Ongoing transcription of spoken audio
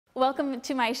Welcome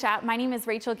to my shop. My name is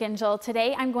Rachel Gingell.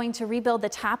 Today I'm going to rebuild the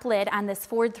top lid on this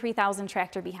Ford 3000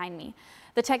 tractor behind me.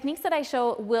 The techniques that I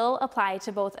show will apply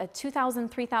to both a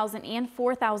 2000, 3000, and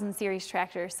 4000 series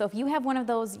tractor. So if you have one of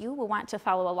those, you will want to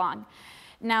follow along.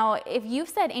 Now, if you've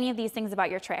said any of these things about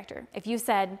your tractor, if you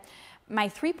said, my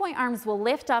 3-point arms will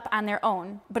lift up on their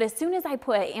own, but as soon as I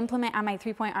put implement on my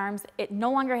 3-point arms, it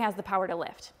no longer has the power to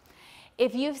lift.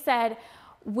 If you've said,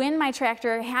 when my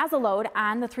tractor has a load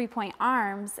on the 3-point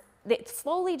arms, it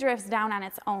slowly drifts down on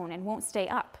its own and won't stay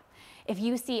up. If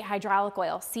you see hydraulic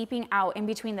oil seeping out in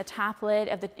between the top lid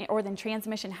of the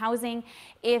transmission housing,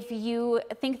 if you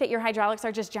think that your hydraulics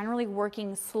are just generally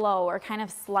working slow or kind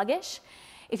of sluggish,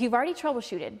 if you've already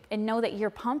troubleshooted and know that your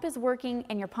pump is working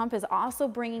and your pump is also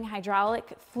bringing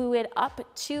hydraulic fluid up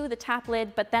to the top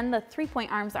lid, but then the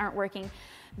 3-point arms aren't working,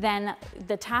 then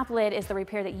the top lid is the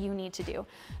repair that you need to do.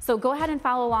 So go ahead and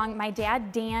follow along. My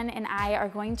dad, Dan, and I are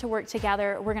going to work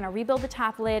together. We're going to rebuild the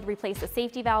top lid, replace the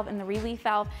safety valve and the relief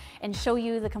valve, and show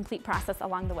you the complete process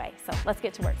along the way. So let's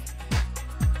get to work.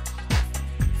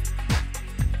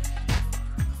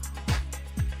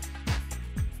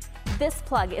 This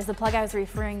plug is the plug I was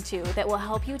referring to that will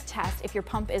help you test if your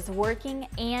pump is working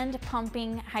and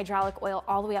pumping hydraulic oil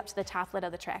all the way up to the top lid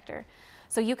of the tractor.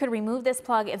 So you could remove this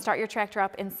plug and start your tractor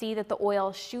up and see that the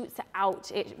oil shoots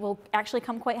out. It will actually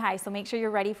come quite high, so make sure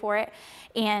you're ready for it.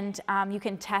 And you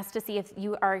can test to see if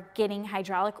you are getting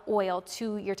hydraulic oil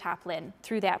to your top lid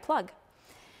through that plug.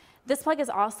 This plug is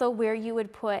also where you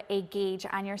would put a gauge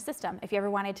on your system if you ever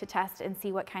wanted to test and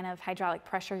see what kind of hydraulic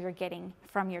pressure you're getting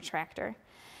from your tractor.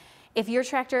 If your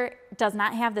tractor does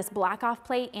not have this block-off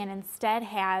plate and instead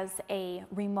has a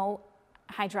remote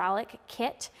hydraulic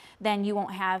kit, then you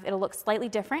won't have, it'll look slightly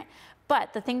different.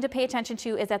 But the thing to pay attention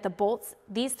to is that the bolts,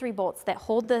 these 3 bolts that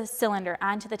hold the cylinder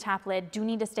onto the top lid, do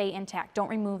need to stay intact. Don't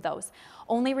remove those.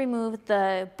 Only remove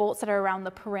the bolts that are around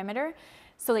the perimeter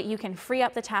so that you can free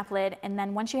up the top lid. And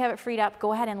then once you have it freed up,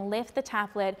 go ahead and lift the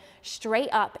top lid straight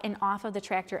up and off of the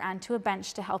tractor onto a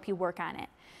bench to help you work on it.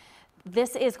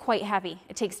 This is quite heavy.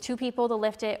 It takes 2 people to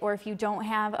lift it, or if you don't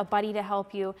have a buddy to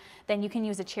help you, then you can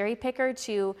use a cherry picker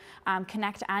to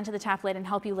connect onto the top lid and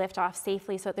help you lift off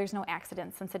safely so that there's no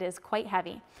accidents, since it is quite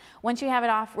heavy. Once you have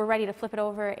it off, we're ready to flip it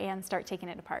over and start taking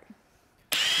it apart.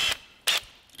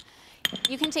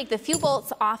 You can take the few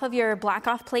bolts off of your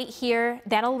block-off plate here.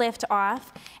 That'll lift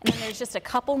off. And then there's just a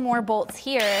couple more bolts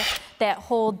here that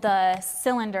hold the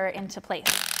cylinder into place.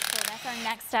 Our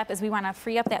next step is we want to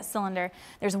free up that cylinder.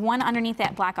 There's one underneath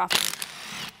that block off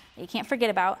that you can't forget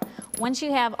about. Once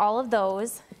you have all of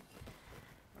those,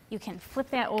 you can flip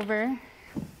that over.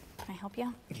 Can I help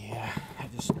you? Yeah,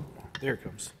 there it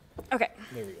comes. Okay.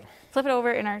 There we go. Flip it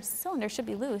over and our cylinder should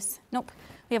be loose. Nope.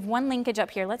 We have one linkage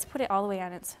up here. Let's put it all the way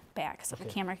on its back so the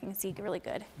camera can see really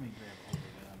good. Let me grab a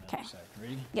little bit on that side.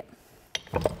 Ready?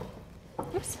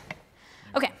 Yep. Oops.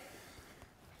 Okay.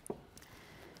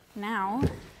 Now,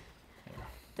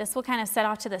 this will kind of set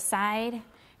off to the side,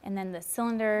 and then the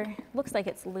cylinder looks like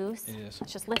it's loose. It is.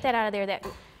 Let's just lift that out of there. That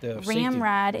The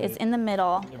ramrod is in the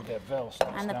middle that valve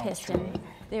on the piston.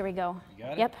 There we go. You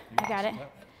got it? Yep, I got it.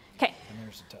 Yep. Okay. And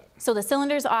there's the top. So the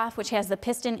cylinder's off, which has the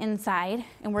piston inside,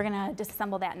 and we're going to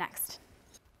disassemble that next.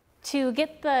 To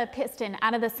get the piston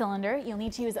out of the cylinder, you'll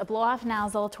need to use a blow-off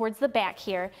nozzle towards the back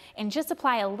here and just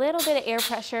apply a little bit of air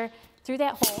pressure through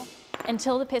that hole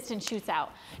until the piston shoots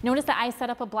out. Notice that I set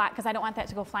up a block because I don't want that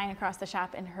to go flying across the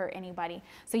shop and hurt anybody.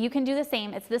 So you can do the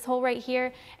same. It's this hole right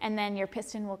here, and then your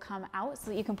piston will come out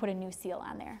so that you can put a new seal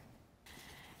on there.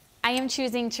 I am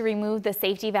choosing to remove the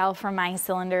safety valve from my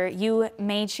cylinder. You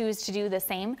may choose to do the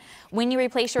same. When you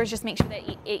replace yours, just make sure that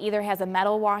it either has a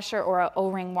metal washer or an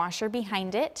O-ring washer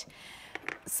behind it.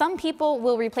 Some people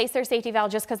will replace their safety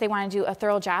valve just because they want to do a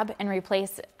thorough job and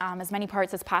replace as many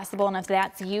parts as possible, and if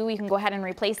that's you, you can go ahead and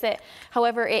replace it.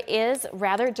 However, it is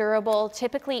rather durable.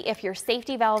 Typically, if your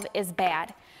safety valve is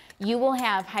bad, you will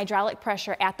have hydraulic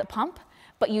pressure at the pump,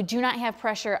 but you do not have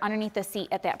pressure underneath the seat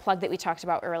at that plug that we talked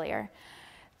about earlier.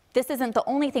 This isn't the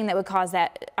only thing that would cause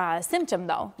that symptom,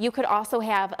 though. You could also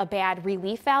have a bad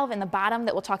relief valve in the bottom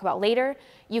that we'll talk about later.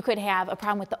 You could have a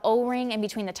problem with the O-ring in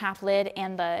between the top lid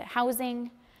and the housing.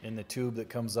 And the tube that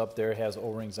comes up there has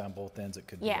O-rings on both ends. It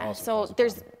could so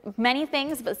there's many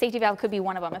things, but safety valve could be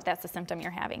one of them if that's the symptom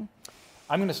you're having.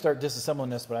 I'm going to start disassembling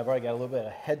this, but I've already got a little bit of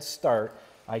a head start.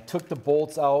 I took the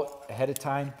bolts out ahead of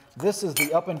time. This is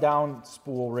the up and down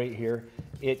spool right here.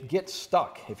 It gets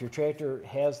stuck. If your tractor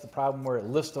has the problem where it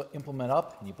lifts the implement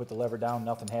up and you put the lever down,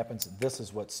 nothing happens, this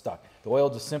is what's stuck. The oil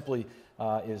just simply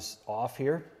is off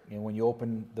here, and when you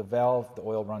open the valve, the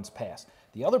oil runs past.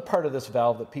 The other part of this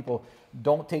valve that people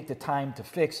don't take the time to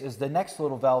fix is the next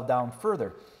little valve down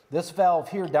further. This valve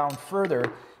here down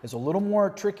further is a little more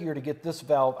trickier to get this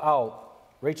valve out.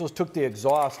 Rachel's took the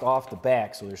exhaust off the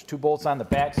back, so there's 2 bolts on the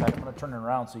back side. I'm going to turn it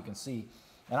around so you can see.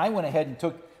 And I went ahead and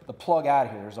took the plug out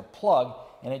of here. There's a plug,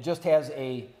 and it just has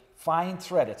a fine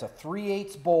thread. It's a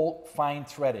 3/8 bolt, fine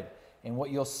threaded. And what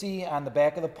you'll see on the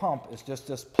back of the pump is just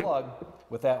this plug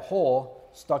with that hole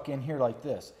stuck in here like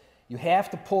this. You have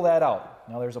to pull that out.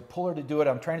 Now there's a puller to do it.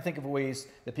 I'm trying to think of ways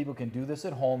that people can do this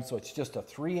at home. So it's just a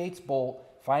 3/8 bolt,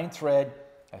 fine thread.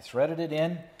 I threaded it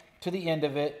in to the end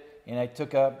of it, and I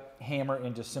took a hammer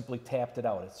and just simply tapped it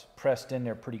out. It's pressed in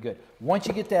there pretty good. Once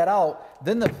you get that out,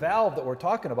 then the valve that we're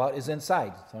talking about is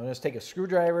inside. So I'm going to just take a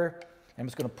screwdriver. I'm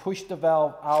just going to push the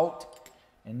valve out,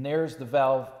 and there's the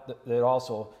valve that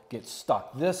also gets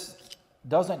stuck. This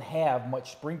doesn't have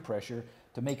much spring pressure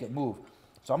to make it move.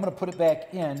 So I'm going to put it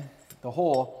back in the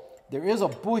hole. There is a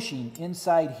bushing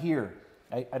inside here.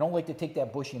 I don't like to take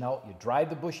that bushing out. You drive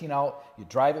the bushing out, you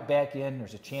drive it back in,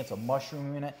 there's a chance of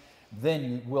mushrooming in it, then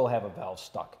you will have a valve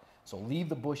stuck. So leave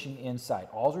the bushing inside.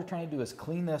 All we're trying to do is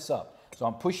clean this up. So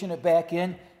I'm pushing it back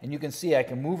in, and you can see I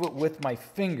can move it with my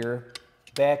finger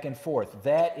back and forth.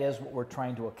 That is what we're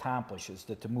trying to accomplish, is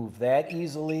to move that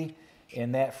easily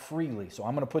and that freely. So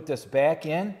I'm going to put this back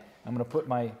in. I'm going to put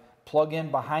my plug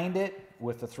in behind it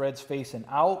with the threads facing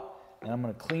out, and I'm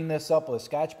going to clean this up with a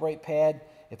Scotch-Brite pad.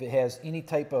 If it has any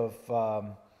type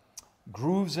of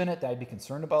grooves in it, I'd be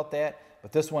concerned about that.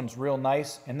 But this one's real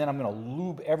nice. And then I'm going to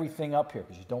lube everything up here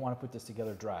because you don't want to put this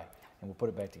together dry. And we'll put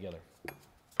it back together.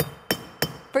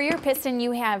 For your piston,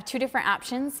 you have 2 different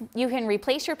options. You can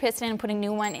replace your piston and put a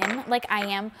new one in, like I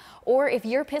am, or if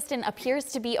your piston appears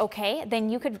to be okay, then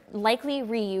you could likely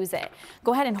reuse it.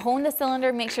 Go ahead and hone the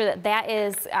cylinder, make sure that that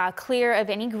is clear of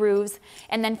any grooves,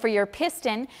 and then for your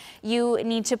piston, you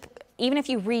need to, even if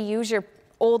you reuse your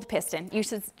old piston, you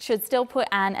should still put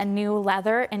on a new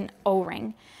leather and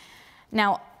O-ring.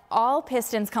 Now, all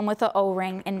pistons come with an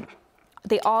O-ring, and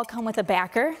they all come with a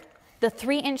backer. The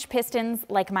 3-inch pistons,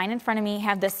 like mine in front of me,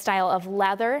 have this style of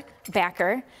leather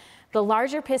backer. The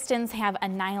larger pistons have a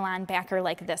nylon backer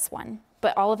like this one,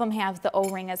 but all of them have the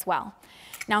O-ring as well.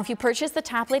 Now, if you purchase the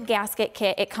top lid gasket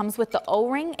kit, it comes with the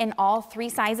O-ring in all 3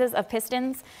 sizes of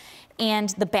pistons and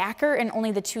the backer in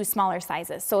only the 2 smaller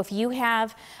sizes. So if you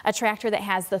have a tractor that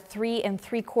has the 3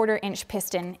 3/4 inch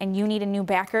piston and you need a new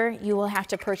backer, you will have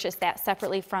to purchase that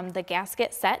separately from the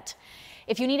gasket set.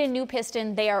 If you need a new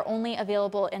piston, they are only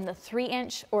available in the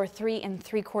 3-inch or 3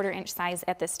 3/4 inch size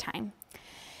at this time.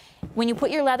 When you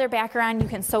put your leather backer on, you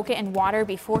can soak it in water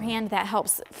beforehand. That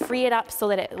helps free it up so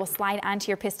that it will slide onto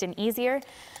your piston easier.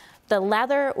 The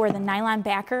leather or the nylon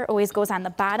backer always goes on the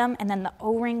bottom, and then the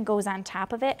O-ring goes on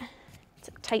top of it. It's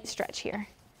a tight stretch here.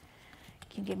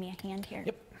 Can you give me a hand here?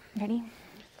 Yep. Ready?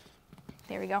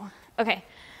 There we go. Okay.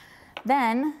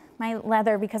 Then my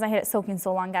leather, because I had it soaking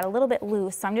so long, got a little bit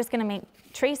loose. So I'm just going to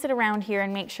trace it around here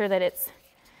and make sure that it's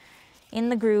in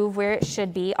the groove where it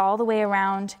should be all the way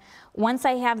around. Once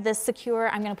I have this secure,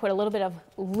 I'm going to put a little bit of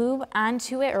lube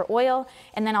onto it, or oil,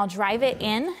 and then I'll drive it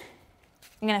in.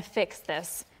 I'm going to fix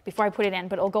this before I put it in,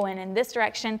 but it'll go in this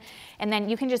direction, and then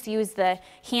you can just use the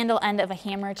handle end of a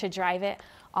hammer to drive it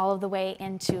all of the way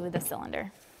into the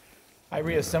cylinder. I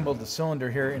reassembled the cylinder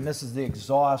here, and this is the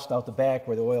exhaust out the back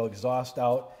where the oil exhausts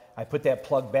out. I put that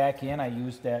plug back in. I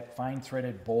used that fine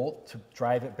threaded bolt to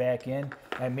drive it back in.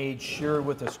 I made sure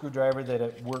with the screwdriver that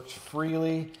it works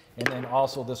freely, and then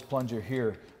also this plunger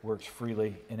here works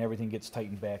freely, and everything gets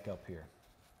tightened back up here.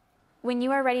 When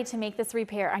you are ready to make this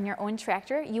repair on your own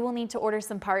tractor, you will need to order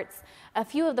some parts. A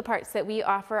few of the parts that we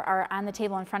offer are on the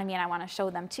table in front of me, and I want to show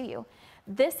them to you.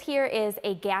 This here is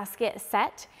a gasket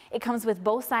set. It comes with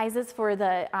both sizes for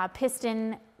the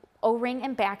piston O-ring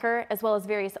and backer, as well as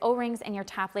various O-rings and your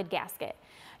top lid gasket.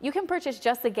 You can purchase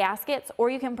just the gaskets, or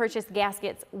you can purchase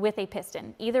gaskets with a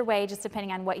piston. Either way, just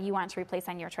depending on what you want to replace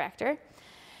on your tractor.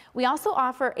 We also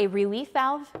offer a relief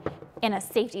valve and a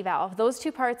safety valve. Those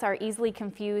 2 parts are easily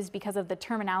confused because of the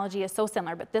terminology is so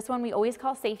similar, but this one we always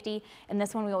call safety, and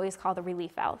this one we always call the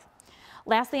relief valve.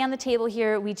 Lastly, on the table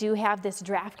here, we do have this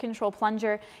draft control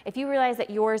plunger. If you realize that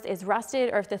yours is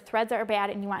rusted, or if the threads are bad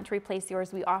and you want to replace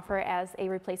yours, we offer it as a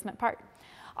replacement part.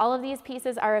 All of these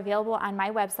pieces are available on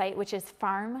my website, which is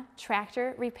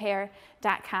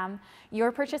farmtractorrepair.com.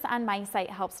 Your purchase on my site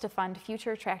helps to fund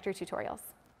future tractor tutorials.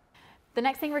 The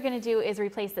next thing we're going to do is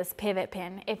replace this pivot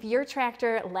pin. If your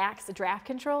tractor lacks draft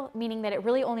control, meaning that it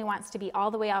really only wants to be all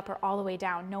the way up or all the way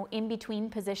down, no in-between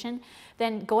position,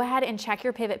 then go ahead and check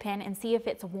your pivot pin and see if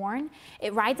it's worn.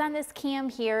 It rides on this cam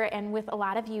here, and with a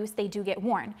lot of use, they do get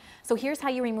worn. So here's how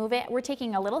you remove it. We're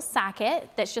taking a little socket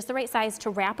that's just the right size to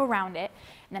wrap around it,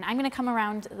 and then I'm going to come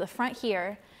around the front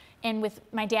here And with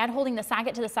my dad holding the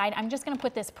socket to the side, I'm just gonna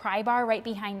put this pry bar right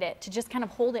behind it to just kind of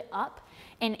hold it up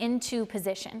and into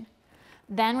position.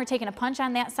 Then we're taking a punch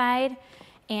on that side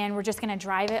and we're just gonna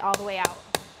drive it all the way out.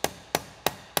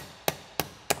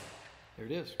 There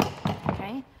it is.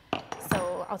 Okay,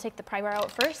 so I'll take the pry bar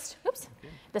out first. Oops,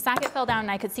 okay. The socket fell down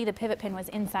and I could see the pivot pin was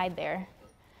inside there.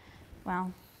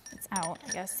 Well, it's out,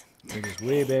 I guess. It is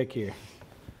way back here.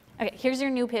 Okay, here's your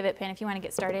new pivot pin if you wanna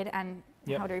get started on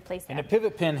how to replace that. And the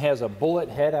pivot pin has a bullet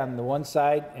head on the one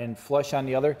side and flush on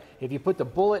the other. If you put the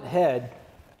bullet head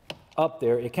up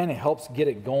there, it kind of helps get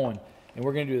it going. And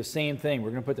we're going to do the same thing. We're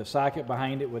going to put the socket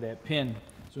behind it with that pin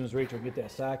as soon as Rachel get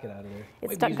that socket out of there.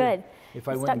 It's stuck good. If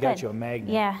I went and got you a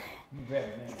magnet. Yeah. You grab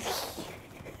a magnet.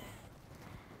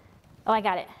 Oh, I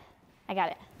got it. I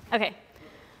got it. Okay.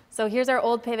 So here's our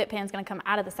old pivot pin. It's going to come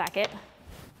out of the socket.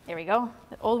 There we go.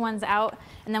 The old one's out.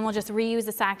 And then we'll just reuse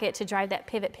the socket to drive that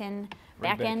pivot pin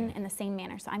back in the same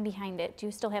manner. So I'm behind it. Do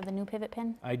you still have the new pivot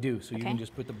pin? I do. So you can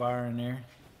just put the bar in there.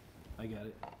 I got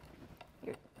it.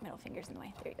 Your middle finger's in the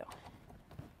way. There you go.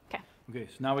 Okay. Okay,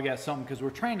 so now we got something, because we're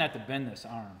trying not to bend this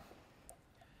arm.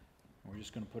 We're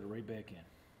just going to put it right back in.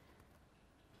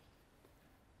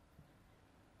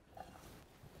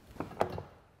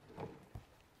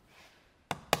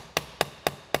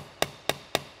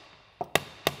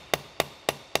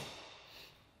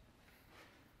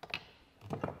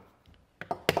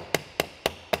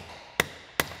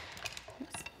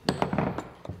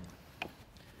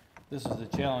 This is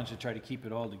the challenge, to try to keep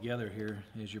it all together here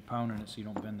as you're pounding it so you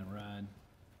don't bend the rod.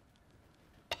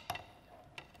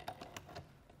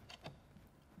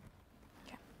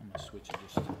 Okay. I'm going to switch it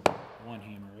just to one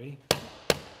hammer. Ready?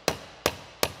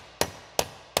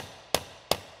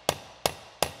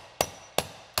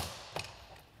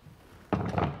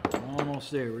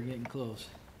 Almost there. We're getting close.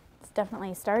 It's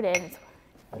definitely started. It's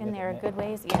in there a good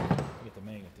ways. Yeah. Get the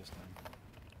magnet this time.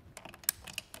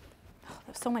 Oh, that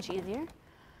was so much easier.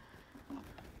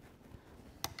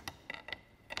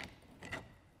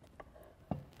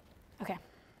 Okay.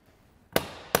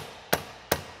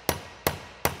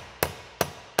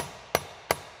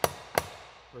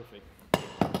 Perfect.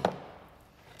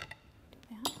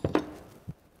 Yeah. There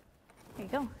you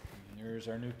go. And there's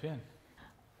our new pin.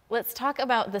 Let's talk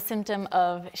about the symptom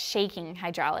of shaking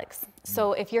hydraulics.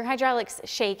 So if your hydraulics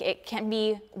shake, it can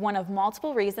be one of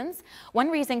multiple reasons. One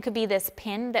reason could be this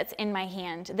pin that's in my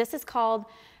hand. This is called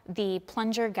the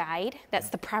plunger guide. That's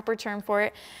the proper term for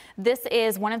it. This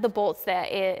is one of the bolts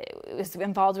that is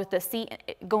involved with the seat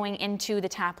going into the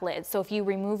top lid. So if you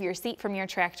remove your seat from your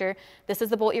tractor, this is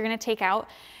the bolt you're going to take out.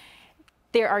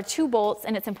 There are two bolts,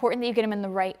 and it's important that you get them in the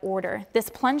right order. This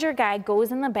plunger guide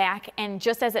goes in the back, and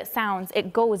just as it sounds,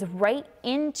 it goes right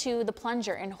into the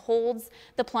plunger and holds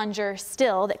the plunger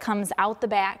still that comes out the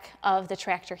back of the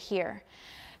tractor here.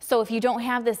 So if you don't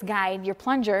have this guide, your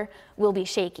plunger will be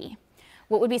shaky.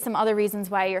 What would be some other reasons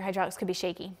why your hydraulics could be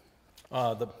shaky?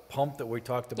 The pump that we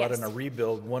talked about in a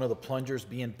rebuild, one of the plungers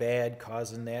being bad,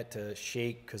 causing that to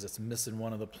shake because it's missing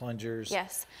one of the plungers.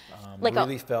 Yes. Like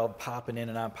relief valve popping in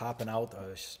and on, popping out.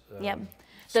 Yep.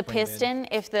 The piston,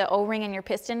 if the O-ring in your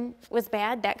piston was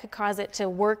bad, that could cause it to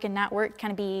work and not work,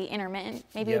 kind of be intermittent.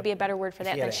 Maybe it would be a better word for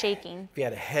that than shaking. If you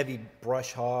had a heavy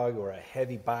brush hog or a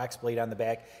heavy box blade on the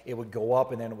back, it would go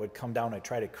up and then it would come down and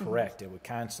try to correct. It would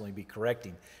constantly be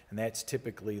correcting. And that's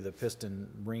typically the piston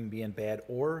ring being bad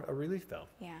or a relief valve.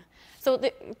 Yeah. So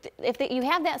if you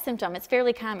have that symptom, it's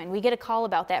fairly common. We get a call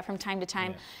about that from time to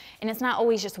time. And it's not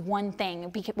always just one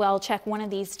thing. Well, check one of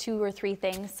these 2 or 3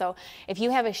 things. So if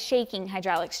you have a shaking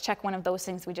hydraulics, check one of those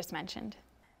things we just mentioned.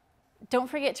 Don't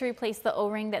forget to replace the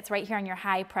O-ring that's right here on your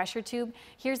high pressure tube.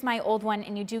 Here's my old one,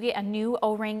 and you do get a new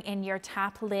O-ring in your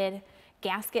top lid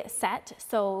gasket set.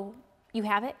 So you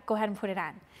have it, go ahead and put it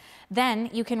on. Then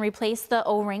you can replace the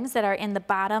O-rings that are in the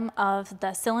bottom of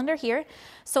the cylinder here.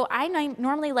 So I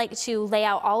normally like to lay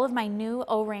out all of my new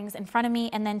O-rings in front of me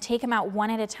and then take them out one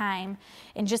at a time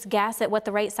and just guess at what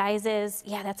the right size is.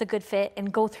 Yeah, that's a good fit,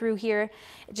 and go through here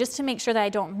just to make sure that I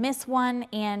don't miss one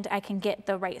and I can get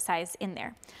the right size in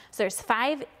there. So there's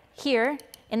 5 here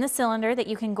in the cylinder that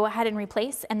you can go ahead and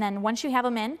replace, and then once you have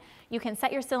them in, you can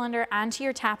set your cylinder onto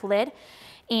your top lid.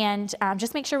 And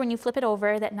just make sure when you flip it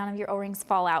over that none of your O-rings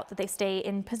fall out, that they stay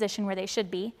in position where they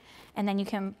should be, and then you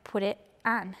can put it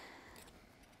on.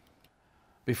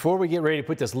 Before we get ready to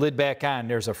put this lid back on,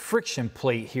 there's a friction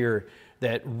plate here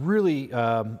that really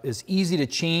is easy to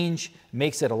change,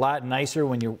 makes it a lot nicer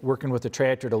when you're working with the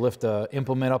tractor to lift the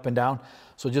implement up and down.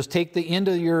 So just take the end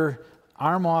of your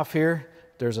arm off here.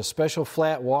 There's a special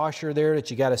flat washer there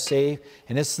that you got to save,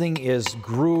 and this thing is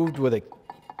grooved with a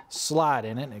slot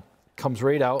in it. It comes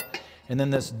right out, and then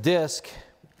this disc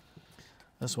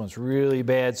This one's really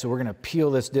bad, so we're gonna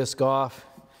peel this disc off.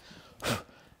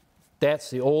 That's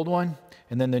the old one.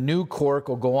 And then the new cork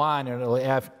will go on, and it'll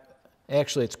have,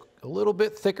 actually it's a little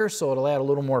bit thicker, so it'll add a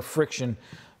little more friction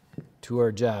to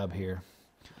our job here.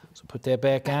 So put that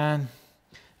back on.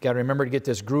 Got to remember to get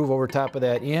this groove over top of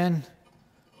that in.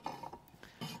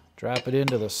 Drop it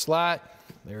into the slot.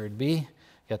 There it'd be.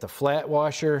 Got the flat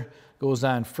washer, goes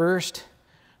on first,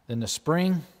 then the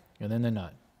spring, and then the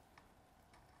nut.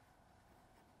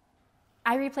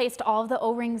 I replaced all of the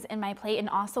O-rings in my plate and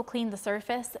also cleaned the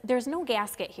surface. There's no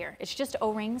gasket here. It's just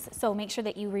O-rings, so make sure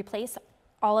that you replace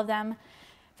all of them.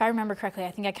 If I remember correctly,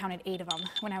 I think I counted 8 of them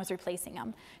when I was replacing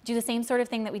them. Do the same sort of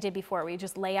thing that we did before, where you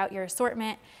just lay out your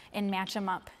assortment and match them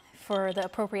up for the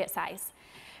appropriate size.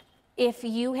 If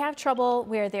you have trouble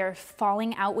where they're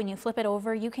falling out when you flip it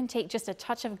over, you can take just a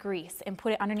touch of grease and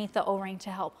put it underneath the O-ring to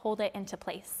help hold it into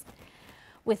place.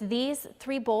 With these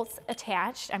 3 bolts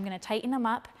attached, I'm going to tighten them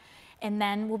up, and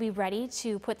then we'll be ready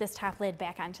to put this top lid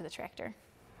back onto the tractor.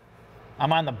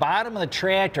 I'm on the bottom of the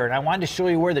tractor, and I wanted to show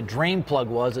you where the drain plug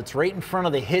was. It's right in front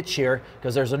of the hitch here,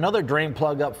 because there's another drain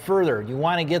plug up further. You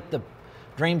want to get the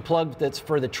drain plug that's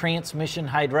for the transmission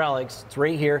hydraulics. It's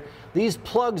right here. These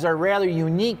plugs are rather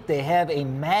unique. They have a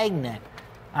magnet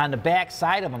on the back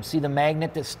side of them. See the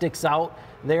magnet that sticks out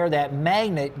there? That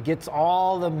magnet gets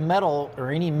all the metal, or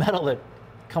any metal that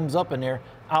comes up in there,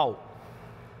 out.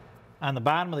 On the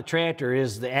bottom of the tractor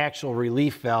is the actual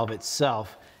relief valve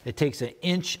itself. It takes 1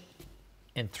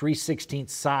 3/16 inch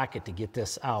socket to get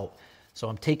this out. So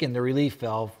I'm taking the relief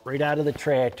valve right out of the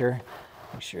tractor.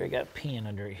 Make sure I got a pan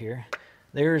under it here.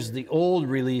 There's the old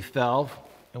relief valve,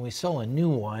 and we sell a new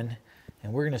one,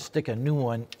 and we're gonna stick a new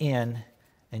one in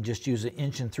and just use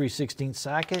 1 3/16 inch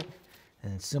socket,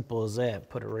 and simple as that,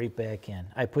 put it right back in.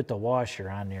 I put the washer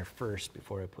on there first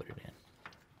before I put it in.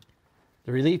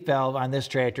 The relief valve on this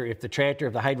tractor, if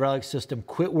the hydraulic system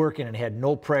quit working and had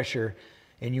no pressure,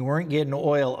 and you weren't getting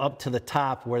oil up to the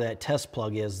top where that test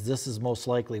plug is, this is most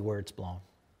likely where it's blown.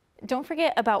 Don't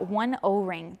forget about 1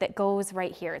 O-ring that goes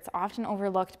right here. It's often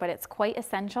overlooked, but it's quite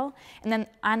essential. And then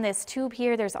on this tube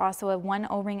here, there's also 1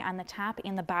 O-ring on the top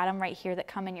and the bottom right here that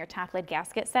come in your top lid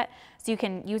gasket set. So you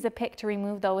can use a pick to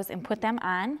remove those and put them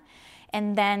on.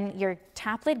 And then your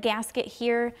top lid gasket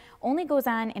here only goes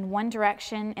on in one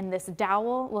direction, and this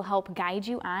dowel will help guide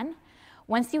you on.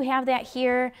 Once you have that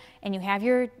here and you have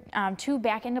your tube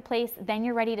back into place, then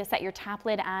you're ready to set your top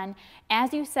lid on.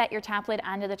 As you set your top lid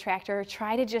onto the tractor,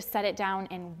 try to just set it down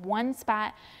in one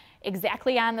spot,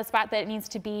 exactly on the spot that it needs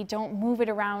to be. Don't move it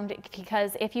around,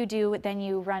 because if you do, then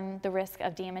you run the risk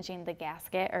of damaging the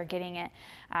gasket or getting it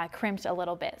crimped a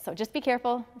little bit. So just be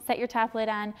careful, set your top lid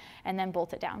on, and then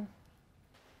bolt it down.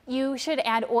 You should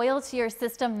add oil to your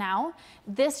system now.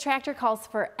 This tractor calls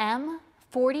for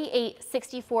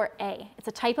M4864A. It's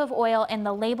a type of oil, and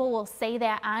the label will say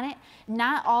that on it.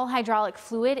 Not all hydraulic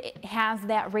fluid has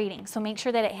that rating, so make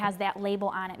sure that it has that label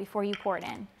on it before you pour it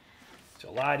in. It's a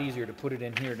lot easier to put it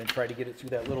in here than try to get it through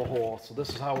that little hole. So this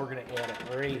is how we're going to add it,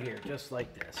 right here, just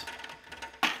like this.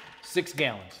 6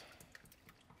 gallons.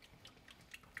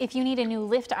 If you need a new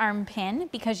lift arm pin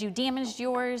because you damaged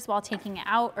yours while taking it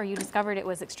out, or you discovered it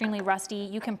was extremely rusty,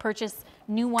 you can purchase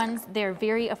new ones. They're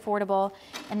very affordable,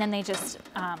 and then they just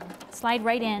slide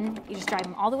right in. You just drive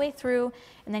them all the way through,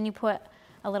 and then you put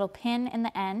a little pin in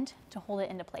the end to hold it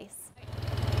into place.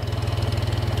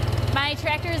 My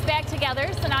tractor is back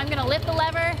together, so now I'm gonna lift the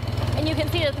lever, and you can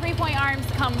see the 3-point arms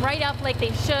come right up like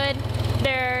they should.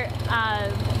 They're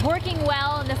working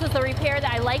well, and this is the repair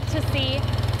that I like to see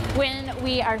when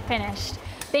we are finished.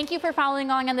 Thank you for following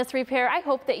along on this repair. I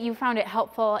hope that you found it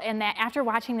helpful, and that after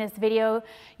watching this video,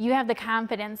 you have the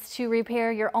confidence to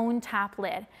repair your own top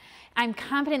lid. I'm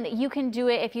confident that you can do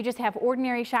it if you just have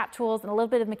ordinary shop tools and a little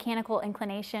bit of mechanical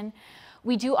inclination.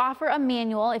 We do offer a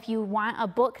manual if you want a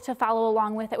book to follow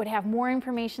along with. It would have more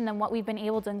information than what we've been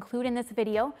able to include in this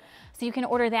video. So you can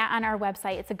order that on our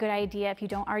website. It's a good idea if you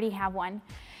don't already have one.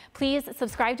 Please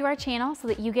subscribe to our channel so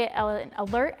that you get an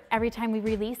alert every time we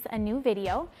release a new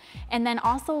video. And then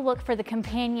also look for the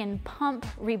companion pump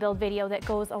rebuild video that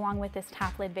goes along with this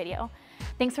top lid video.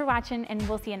 Thanks for watching, and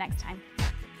we'll see you next time.